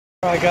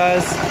Alright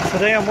guys,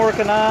 today I'm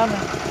working on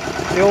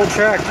the old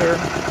tractor.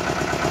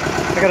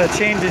 I gotta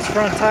change these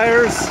front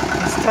tires.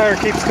 This tire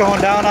keeps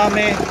going down on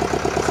me.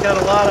 It's got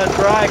a lot of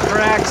dry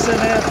cracks in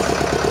it.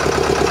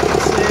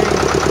 Let's see,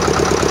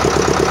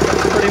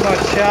 it's pretty much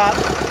shot.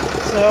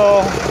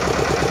 So,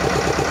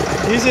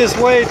 easiest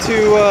way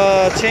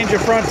to change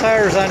your front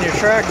tires on your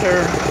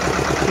tractor,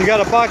 you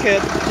got a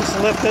bucket, just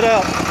lift it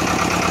up.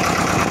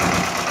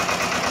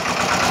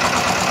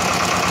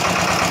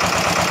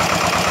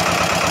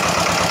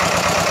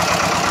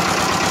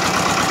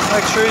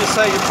 Make sure you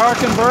set your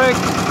parking brake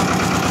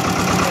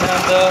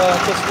and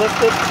just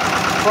lift it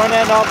front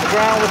end off the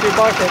ground with your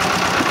bucket.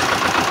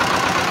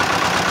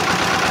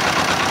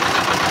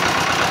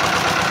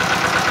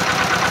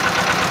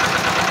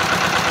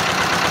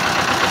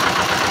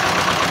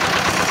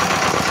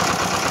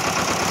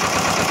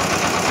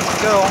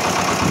 Go.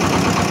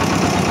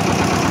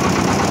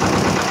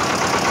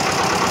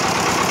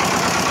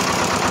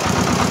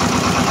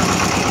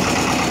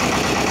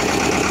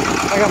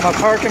 I got my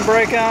parking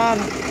brake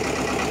on.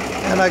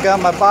 And I got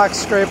my box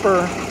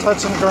scraper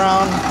touching the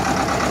ground.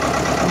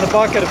 And the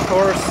bucket, of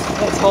course,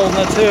 that's holding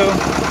it too.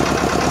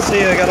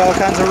 See, I got all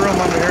kinds of room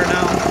under here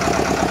now.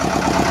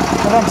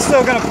 But I'm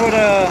still going to put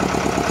a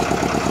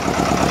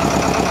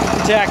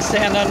jack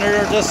stand under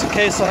there just in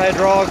case the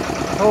hydraulic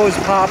hose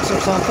pops or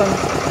something.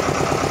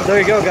 But there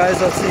you go, guys.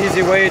 That's the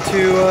easy way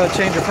to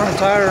change your front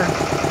tire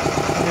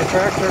on your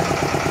tractor.